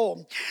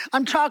control.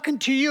 I'm talking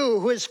to you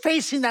who is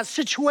facing that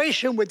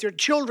situation with your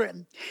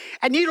children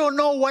and you don't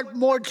know what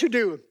more to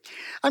do.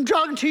 I'm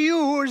talking to you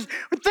who is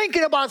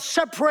thinking about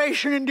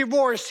separation and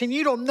divorce and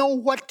you don't know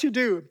what to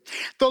do.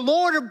 The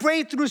Lord of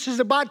breakthroughs is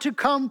about to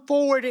come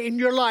forward in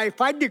your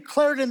life. I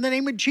declare it in the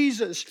name of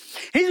Jesus.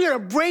 He's going to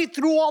break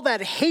through all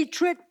that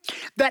hatred,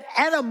 that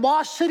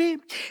animosity.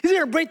 He's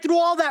going to break through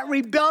all that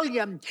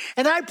rebellion.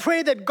 And I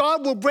pray that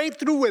God will break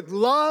through with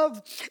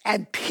love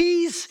and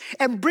peace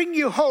and bring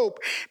you hope,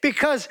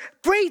 because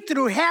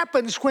breakthrough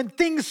happens when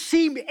things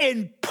seem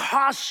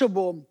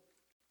impossible.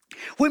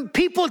 When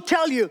people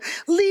tell you,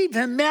 leave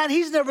him, man,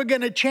 he's never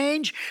going to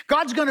change.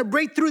 God's going to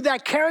break through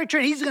that character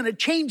and he's going to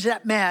change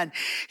that man.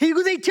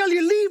 They tell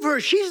you, leave her,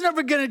 she's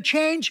never going to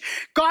change.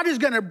 God is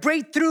going to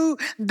break through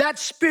that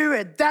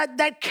spirit,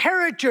 that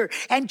character,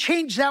 and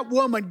change that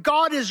woman.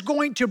 God is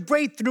going to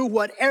break through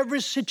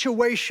whatever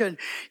situation.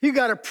 You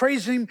got to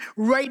praise him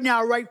right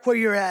now, right where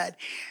you're at.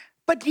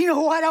 But you know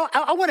what?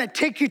 I want to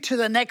take you to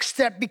the next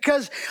step,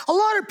 because a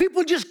lot of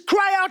people just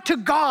cry out to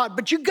God,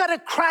 but you got to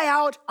cry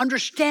out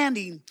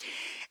understanding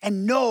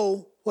and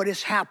know what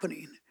is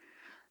happening.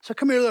 So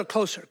come here a little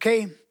closer,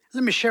 okay?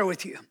 Let me share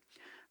with you.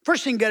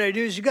 First thing you got to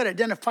do is you got to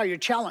identify your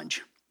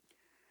challenge.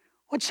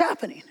 What's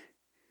happening?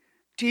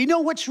 Do you know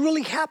what's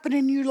really happening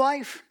in your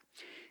life?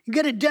 You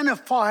got to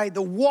identify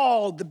the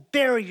wall, the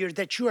barrier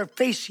that you are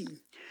facing,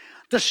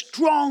 the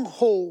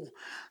stronghold,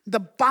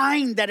 the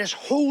bind that is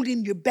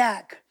holding you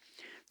back.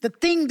 The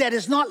thing that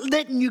is not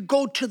letting you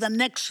go to the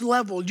next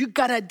level. You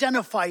got to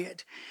identify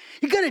it.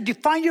 You got to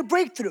define your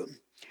breakthrough.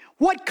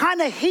 What kind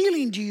of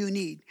healing do you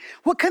need?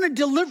 What kind of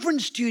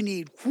deliverance do you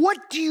need?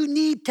 What do you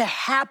need to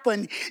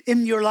happen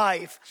in your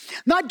life?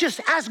 Not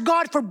just ask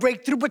God for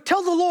breakthrough, but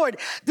tell the Lord,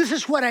 this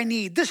is what I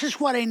need. This is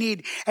what I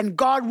need. And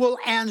God will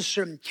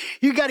answer.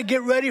 You got to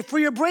get ready for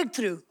your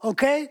breakthrough,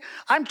 okay?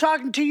 I'm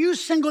talking to you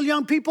single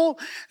young people.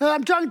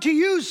 I'm talking to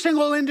you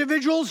single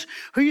individuals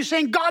who you're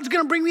saying, God's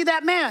going to bring me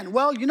that man.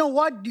 Well, you know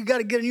what? You got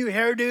to get a new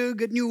hairdo,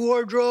 get a new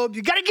wardrobe.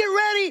 You got to get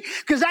ready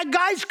because that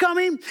guy's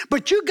coming,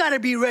 but you got to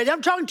be ready.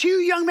 I'm talking to you,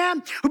 young man,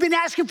 who've been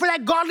asking for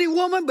that godly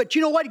woman, but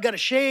you know what? You got to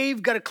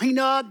shave, got to clean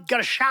up, got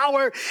to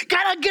shower,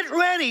 got to get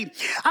ready.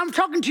 I'm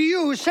talking to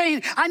you who's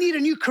saying, I need a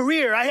new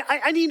career.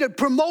 I need a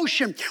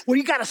promotion. Well,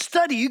 you got to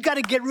study. You got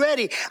to get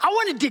ready. I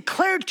want to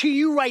declare to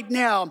you right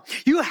now,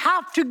 you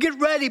have to get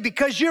ready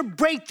because your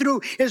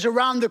breakthrough is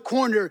around the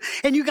corner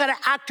and you got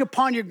to act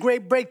upon your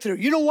great breakthrough.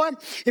 You know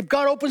what? If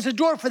God opens the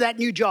door for that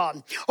new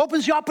job,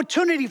 opens the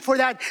opportunity for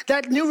that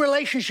new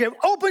relationship,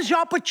 opens the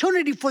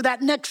opportunity for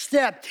that next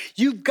step,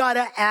 you've got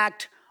to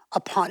act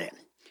upon it.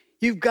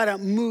 You've got to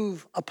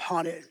move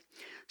upon it.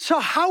 So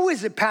how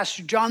is it,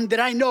 Pastor John,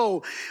 that I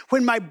know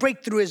when my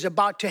breakthrough is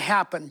about to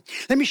happen?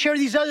 Let me share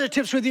these other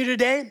tips with you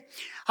today.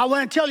 I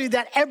want to tell you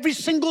that every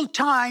single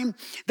time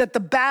that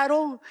the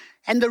battle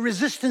and the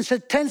resistance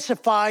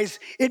intensifies,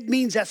 it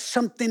means that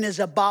something is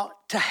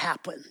about to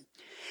happen.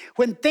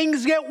 When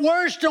things get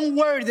worse, don't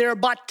worry, they're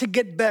about to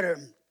get better.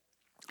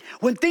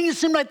 When things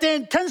seem like they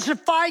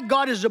intensify,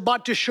 God is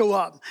about to show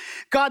up.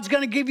 God's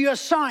going to give you a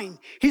sign.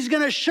 He's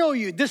going to show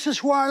you, this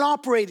is where I'm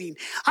operating.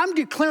 I'm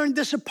declaring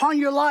this upon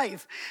your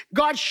life.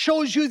 God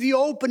shows you the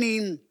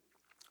opening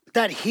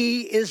that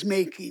he is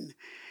making.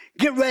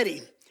 Get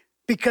ready,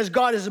 because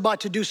God is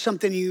about to do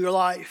something in your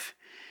life.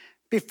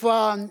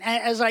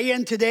 As I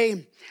end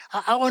today,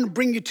 I want to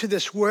bring you to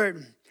this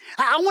word.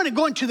 I want to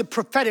go into the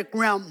prophetic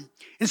realm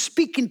and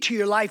speak into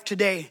your life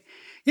today.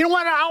 You know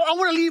what? I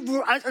want to leave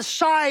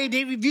aside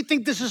if you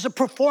think this is a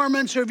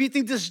performance or if you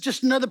think this is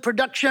just another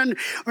production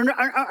or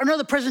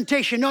another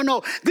presentation.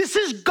 No. This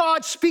is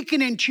God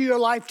speaking into your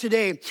life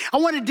today. I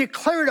want to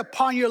declare it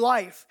upon your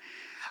life.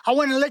 I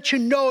want to let you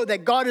know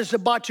that God is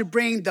about to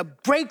bring the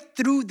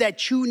breakthrough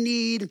that you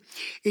need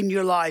in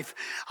your life.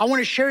 I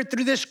want to share it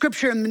through this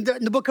scripture in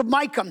the book of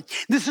Micah.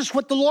 This is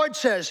what the Lord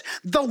says.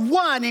 The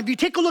one, if you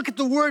take a look at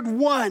the word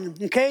one,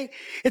 okay,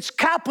 it's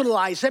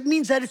capitalized. That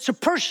means that it's a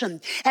person.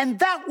 And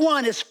that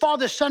one is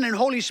Father, Son, and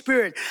Holy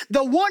Spirit.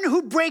 The one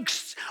who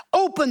breaks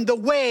open the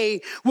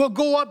way will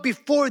go up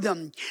before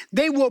them.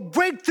 They will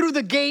break through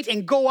the gate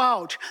and go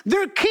out.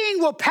 Their king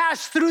will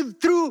pass through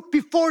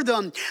before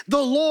them.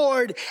 The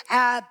Lord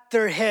at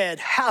their head.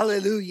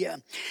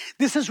 Hallelujah.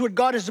 This is what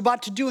God is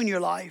about to do in your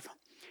life.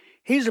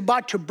 He's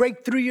about to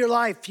break through your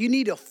life. You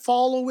need to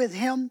follow with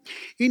him.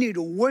 You need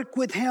to work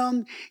with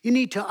him. You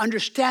need to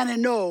understand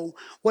and know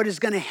what is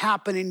going to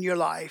happen in your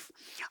life.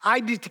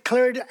 I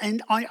declared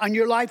on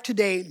your life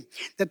today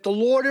that the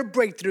Lord of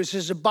breakthroughs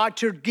is about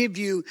to give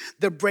you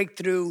the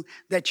breakthrough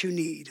that you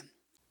need.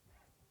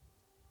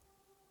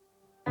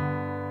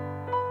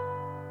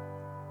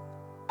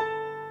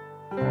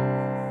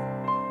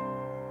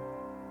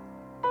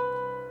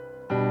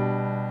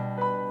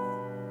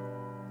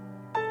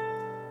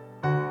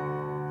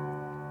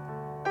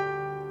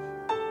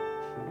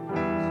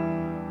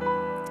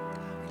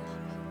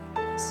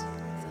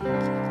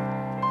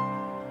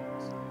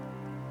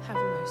 Have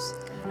mercy,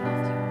 God,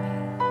 have your way.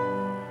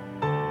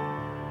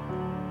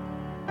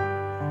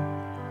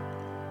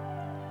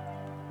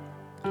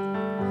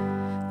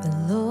 The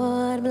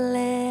Lord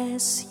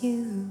bless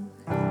you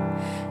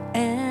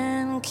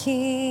and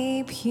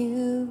keep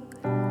you.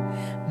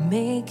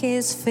 Make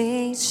his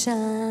face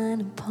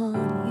shine upon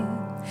you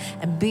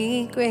and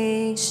be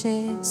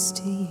gracious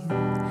to you.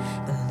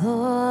 The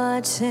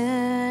Lord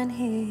turn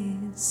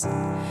his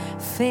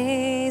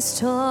face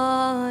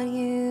toward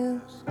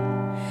you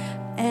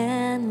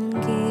and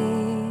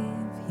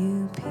give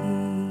you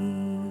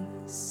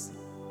peace.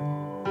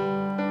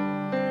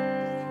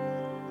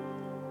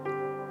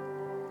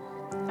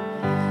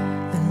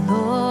 The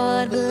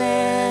Lord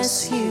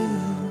bless you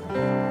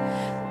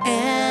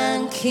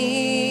and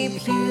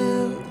keep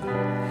you.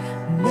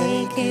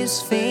 Make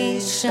his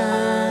face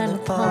shine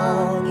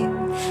upon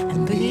you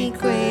and be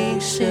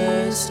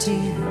gracious to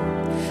you.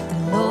 The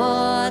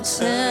Lord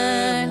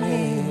turn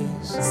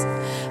his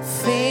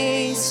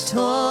face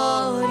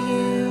toward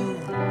you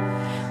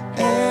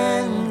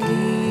and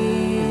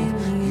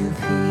give you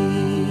peace.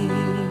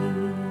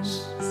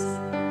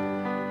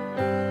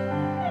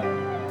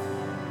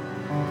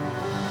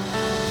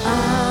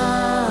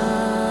 Amen.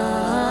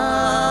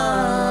 Amen.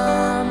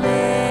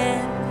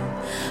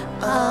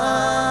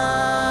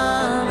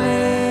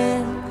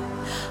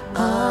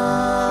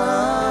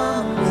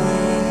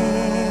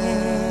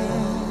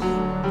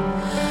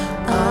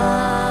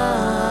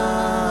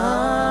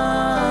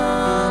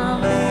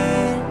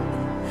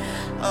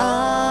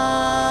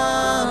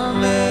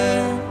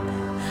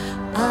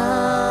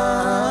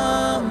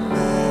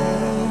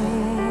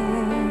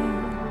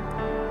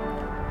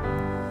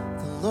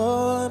 The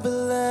Lord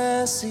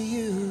bless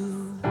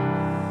you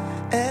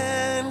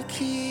and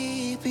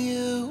keep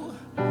you.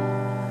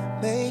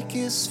 Make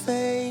his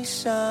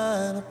face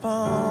shine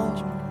upon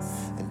you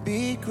and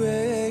be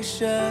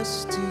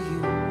gracious to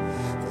you.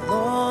 The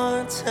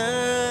Lord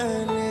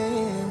turn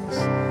his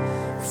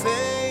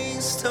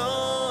face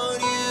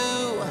toward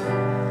you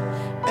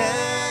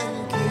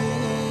and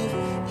give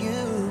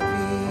you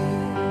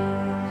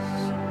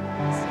peace.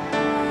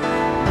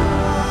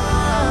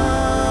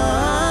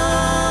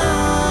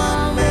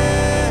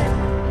 Amen.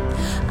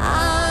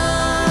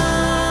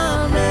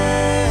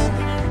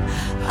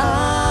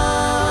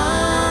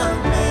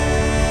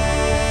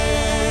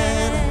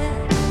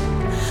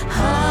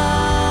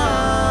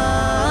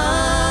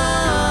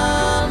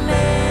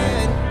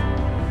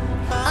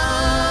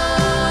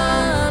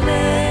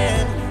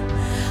 Amen.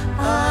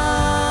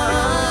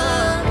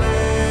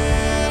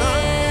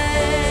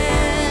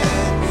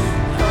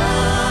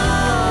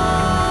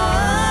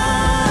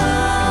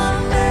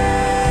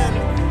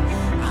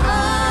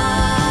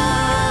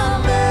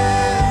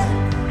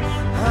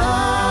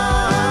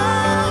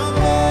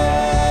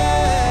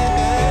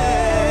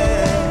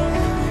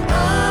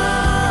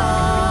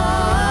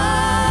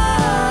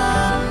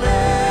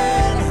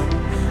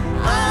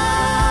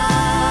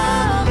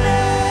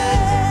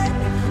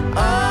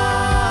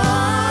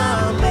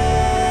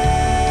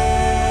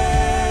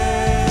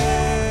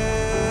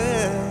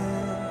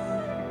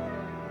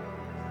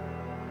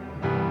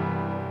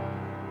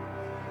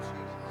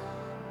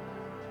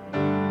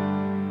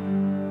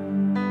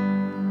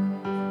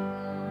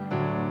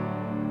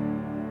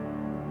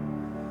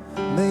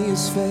 May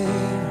his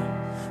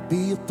favor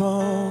be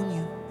upon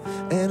you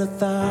and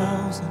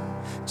 1,000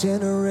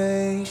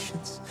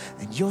 generations,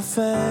 and your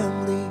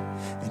family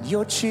and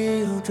your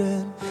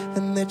children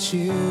and their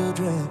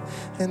children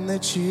and their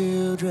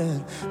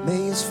children.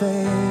 May his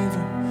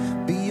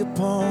favor be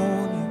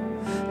upon you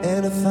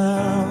and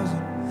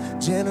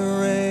 1,000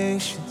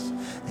 generations,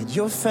 and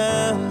your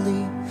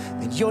family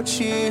and your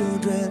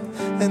children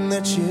and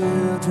their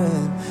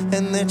children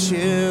and their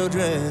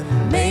children.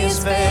 May his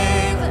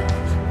favor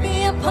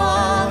be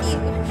upon you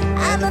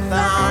and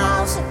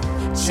 1,000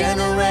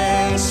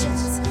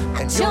 generations,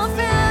 and your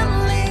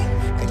family,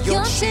 and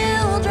your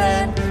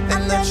children,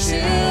 and their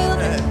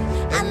children,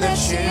 and their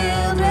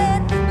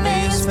children.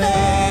 May his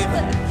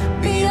favor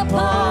be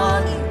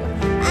upon you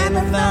and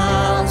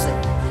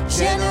 1,000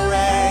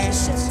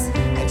 generations,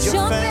 and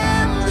your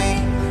family,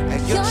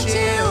 and your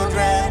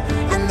children,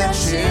 and their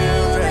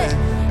children,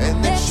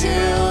 and their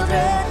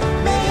children.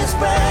 May his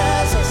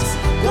presence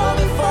go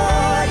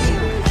before you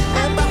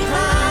and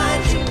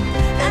behind you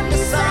and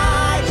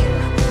beside you,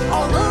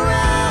 all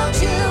around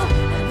you,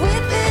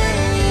 within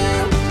you.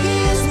 He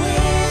is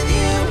with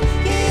you,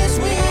 he is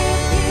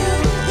with you,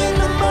 in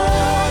the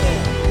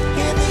morning,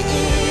 in the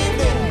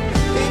evening,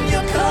 in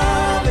your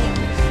coming,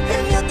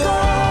 in your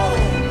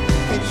going,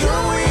 in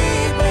your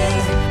weeping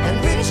and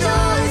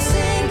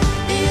rejoicing.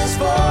 He is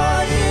for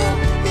you,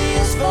 he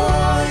is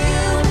for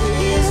you,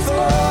 he is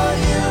for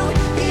you,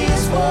 he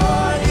is for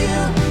you,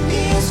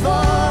 he is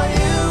for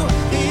you,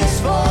 he is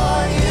for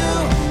you,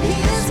 he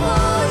is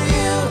for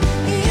you,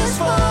 he is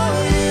for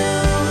you,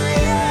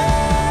 yes.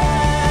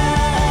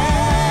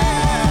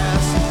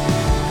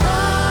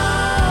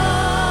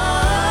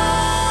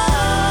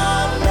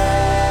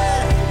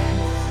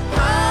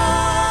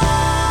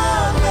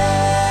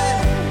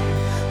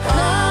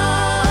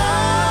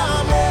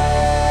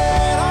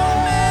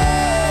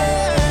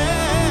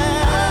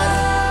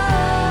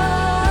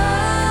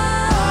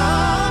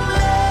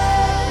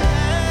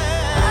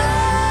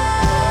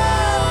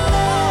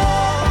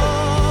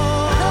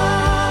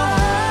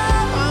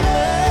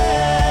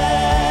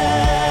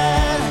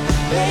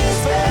 May his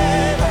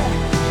favor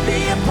be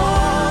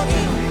upon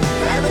you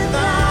and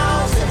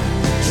 1,000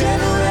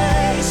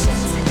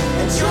 generations,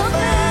 and your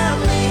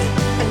family,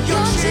 and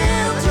your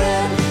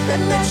children,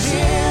 and their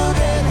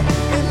children,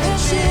 and their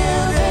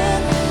children.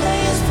 May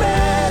his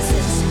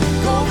presence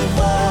go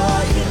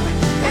before you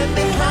and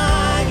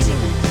behind you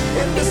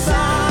and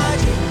beside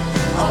you,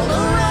 all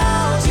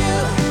around you,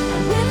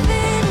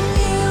 within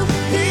you.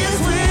 He is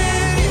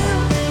with you,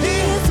 he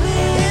is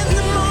with you, in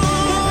the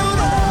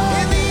morning,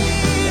 in the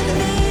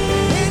evening,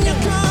 in your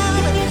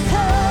coming,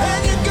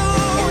 and your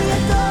going,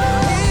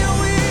 in your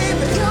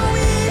weeping,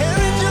 and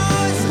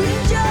rejoicing.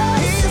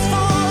 He is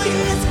for you,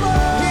 he is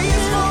for you, he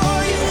is for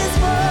you,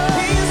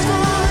 he is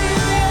for you,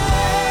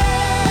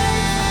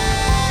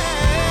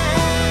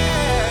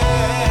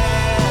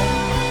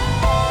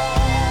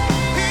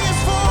 He is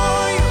for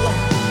you,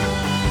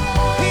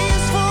 he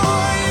is for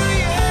you,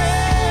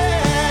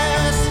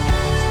 yes.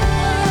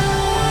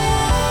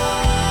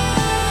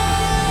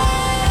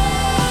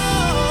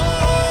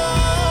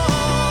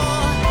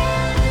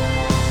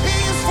 He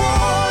is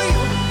for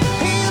you,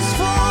 he is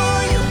for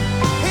you,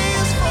 he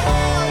is for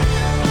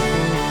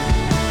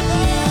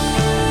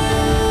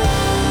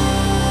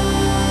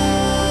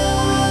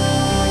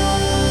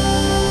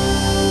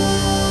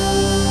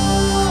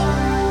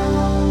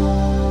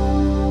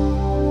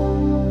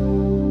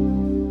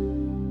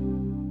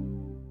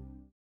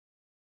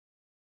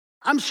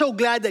I'm so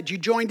glad that you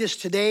joined us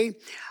today.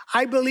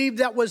 I believe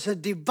that was a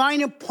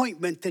divine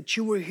appointment that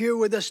you were here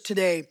with us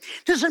today.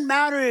 Doesn't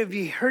matter if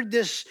you heard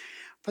this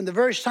from the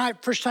first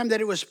time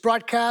that it was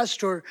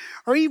broadcast, or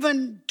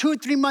even 2 or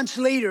 3 months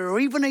later, or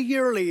even a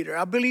year later.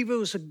 I believe it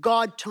was a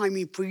God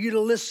timing for you to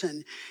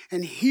listen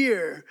and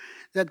hear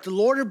that the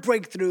Lord of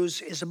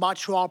breakthroughs is about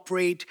to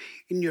operate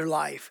in your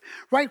life.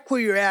 Right where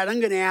you're at, I'm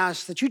going to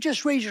ask that you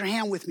just raise your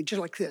hand with me,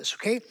 just like this,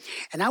 okay?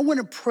 And I want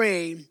to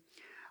pray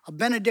a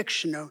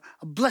benediction, a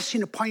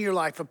blessing upon your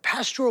life, a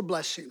pastoral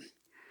blessing.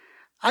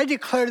 I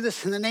declare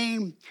this in the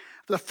name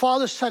of the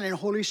Father, Son, and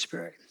Holy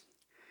Spirit.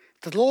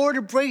 The Lord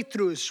of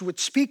breakthroughs would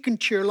speak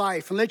into your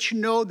life and let you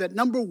know that,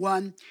 number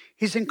one,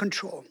 he's in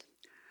control.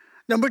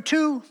 Number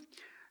two,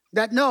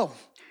 that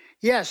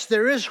yes,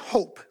 there is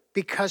hope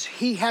because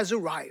he has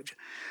arrived.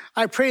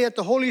 I pray that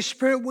the Holy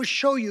Spirit would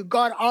show you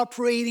God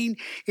operating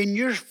in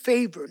your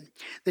favor,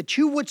 that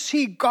you would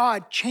see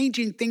God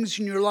changing things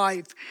in your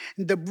life.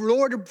 And the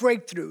Lord of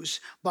breakthroughs,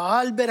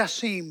 Baal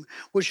Berasim,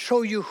 would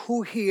show you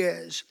who he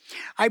is.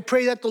 I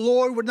pray that the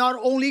Lord would not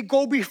only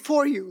go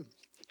before you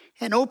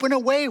and open a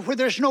way where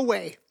there's no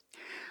way,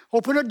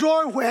 open a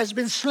door where has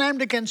been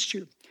slammed against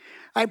you.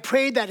 I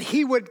pray that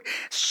he would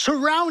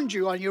surround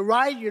you on your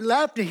right, your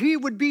left, and he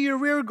would be your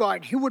rear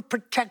guard. He would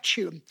protect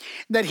you,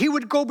 that he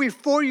would go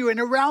before you and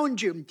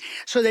around you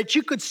so that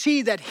you could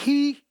see that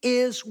he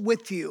is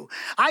with you.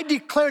 I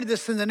declare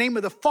this in the name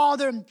of the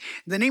Father, in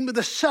the name of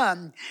the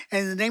Son,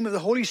 and in the name of the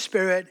Holy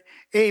Spirit.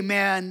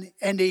 Amen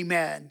and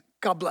amen.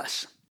 God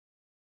bless.